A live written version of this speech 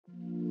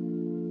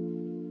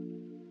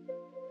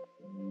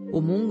O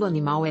mundo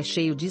animal é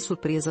cheio de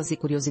surpresas e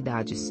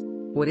curiosidades.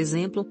 Por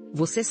exemplo,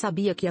 você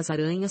sabia que as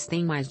aranhas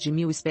têm mais de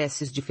 1000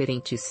 espécies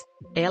diferentes?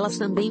 Elas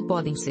também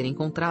podem ser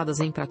encontradas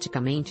em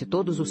praticamente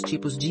todos os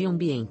tipos de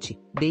ambiente,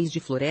 desde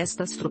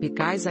florestas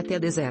tropicais até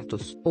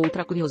desertos.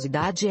 Outra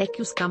curiosidade é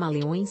que os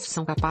camaleões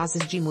são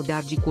capazes de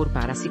mudar de cor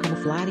para se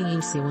camuflarem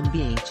em seu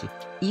ambiente.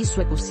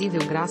 Isso é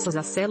possível graças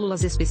a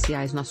células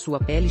especiais na sua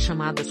pele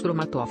chamadas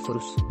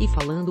cromatóforos. E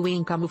falando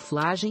em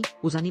camuflagem,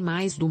 os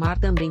animais do mar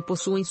também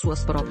possuem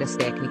suas próprias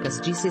técnicas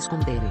de se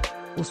esconderem.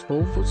 Os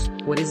polvos,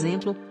 por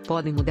exemplo,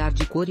 podem mudar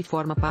de cor e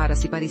forma para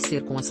se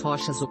parecer com as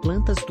rochas ou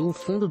plantas do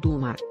fundo do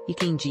mar. E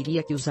quem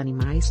diria que os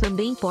animais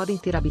também podem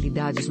ter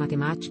habilidades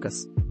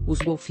matemáticas? Os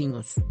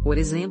golfinhos, por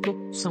exemplo,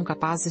 são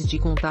capazes de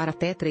contar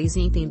até 3 e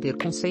entender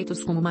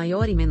conceitos como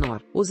maior e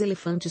menor. Os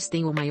elefantes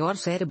têm o maior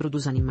cérebro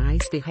dos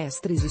animais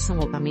terrestres e são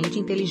altamente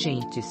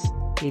inteligentes.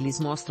 Eles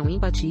mostram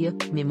empatia,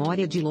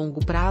 memória de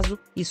longo prazo,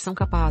 e são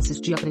capazes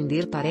de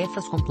aprender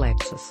tarefas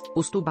complexas.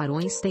 Os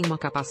tubarões têm uma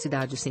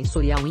capacidade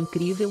sensorial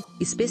incrível,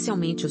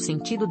 especialmente o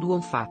sentido do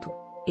olfato.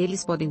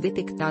 Eles podem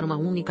detectar uma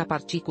única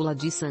partícula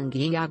de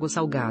sangue e água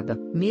salgada,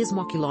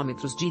 mesmo a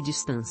quilômetros de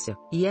distância.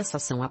 E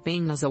essas são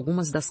apenas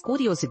algumas das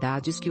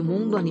curiosidades que o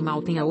mundo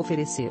animal tem a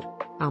oferecer.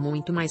 Há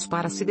muito mais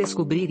para se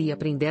descobrir e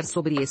aprender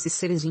sobre esses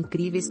seres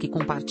incríveis que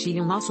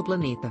compartilham nosso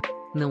planeta.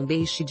 Não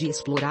deixe de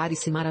explorar e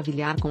se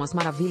maravilhar com as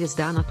maravilhas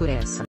da natureza.